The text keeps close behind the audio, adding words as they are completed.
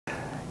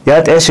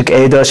Yat eshik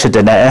edo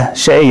shidene,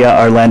 sheya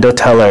Arlando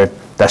teller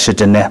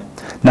dashidene.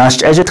 Nash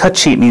ejet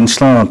hachit nin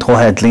slon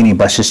tohed lini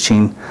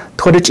bashichin,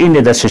 todich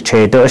inde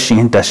dashiche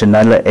doshin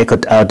dashinala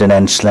ekot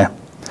aldenenshle.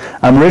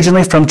 I'm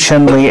originally from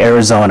Chinle,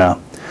 Arizona,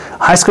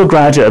 high school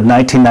graduate of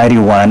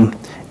 1991,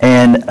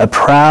 and a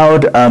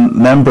proud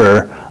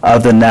member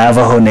of the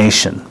Navajo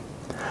Nation.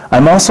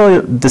 I'm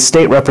also the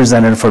state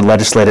representative for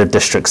Legislative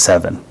District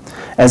 7,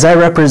 as I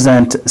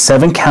represent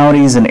 7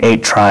 counties and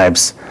 8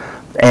 tribes,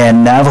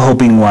 and Navajo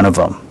being one of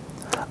them.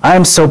 I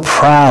am so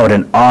proud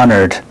and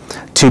honored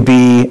to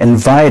be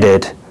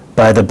invited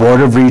by the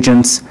Board of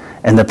Regents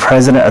and the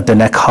President of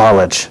Diné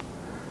College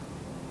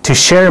to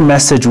share a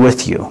message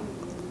with you.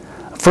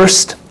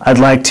 First, I'd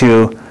like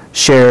to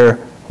share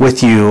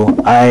with you,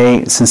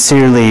 I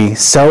sincerely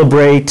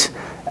celebrate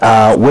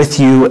with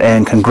you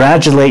and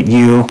congratulate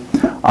you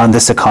on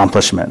this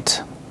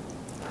accomplishment.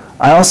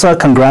 I also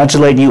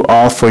congratulate you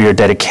all for your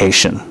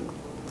dedication,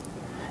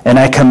 and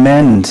I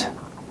commend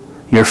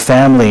your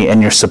family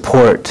and your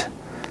support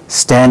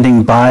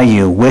standing by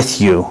you,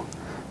 with you,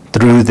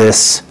 through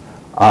this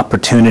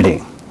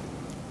opportunity.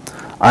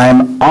 I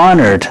am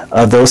honored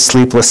of those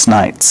sleepless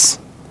nights,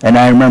 and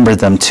I remember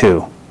them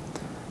too.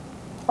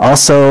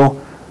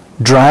 Also,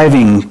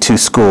 driving to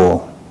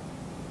school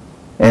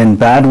in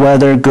bad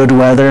weather, good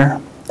weather,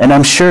 and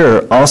I'm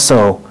sure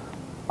also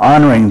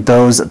honoring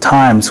those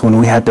times when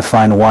we had to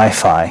find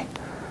Wi-Fi,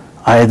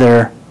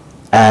 either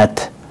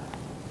at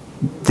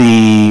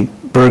the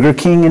Burger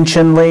King in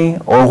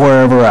Chinle or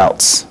wherever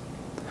else.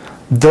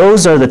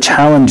 Those are the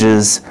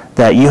challenges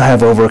that you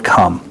have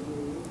overcome.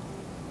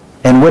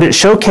 And what it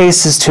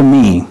showcases to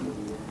me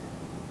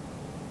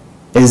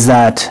is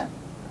that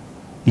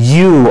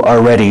you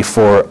are ready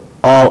for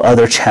all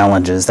other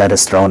challenges that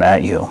is thrown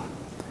at you.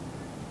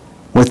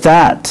 With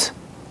that,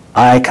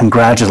 I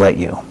congratulate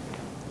you.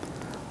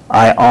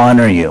 I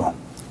honor you.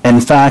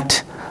 In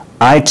fact,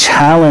 I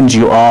challenge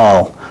you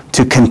all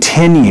to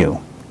continue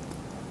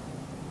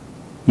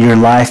your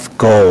life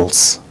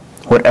goals,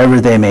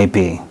 whatever they may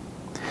be.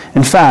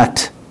 In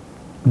fact,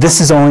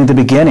 this is only the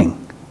beginning.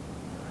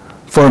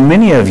 For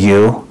many of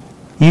you,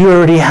 you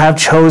already have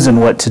chosen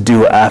what to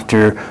do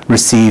after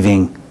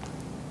receiving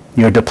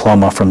your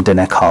diploma from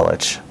Diné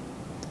College.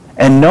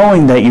 And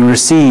knowing that you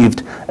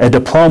received a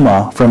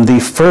diploma from the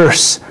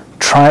first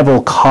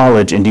tribal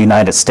college in the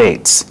United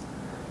States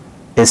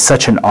is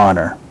such an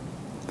honor.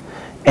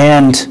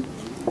 And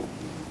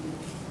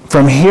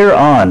from here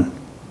on,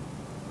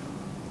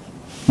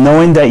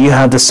 knowing that you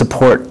have the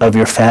support of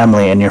your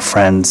family and your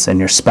friends and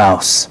your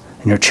spouse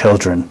and your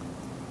children,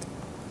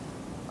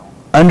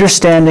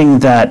 understanding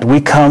that we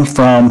come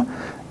from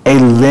a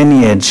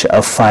lineage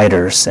of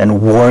fighters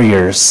and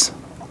warriors,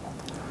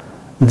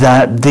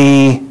 that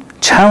the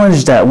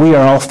challenge that we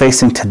are all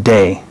facing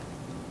today,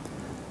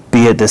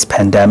 be it this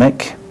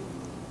pandemic,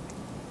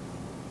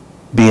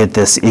 be it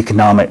this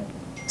economic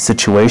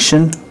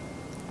situation,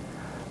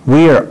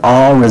 we are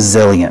all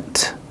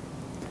resilient.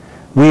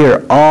 We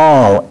are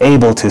all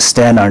able to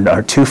stand on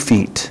our 2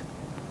 feet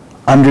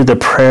under the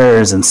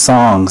prayers and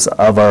songs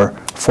of our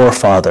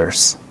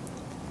forefathers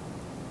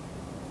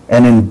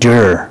and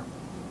endure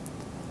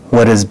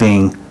what is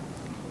being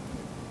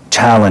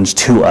challenged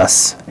to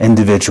us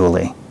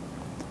individually.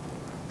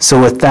 So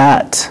with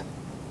that,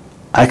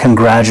 I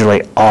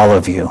congratulate all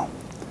of you.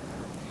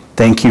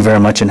 Thank you very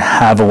much and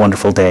have a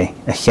wonderful day.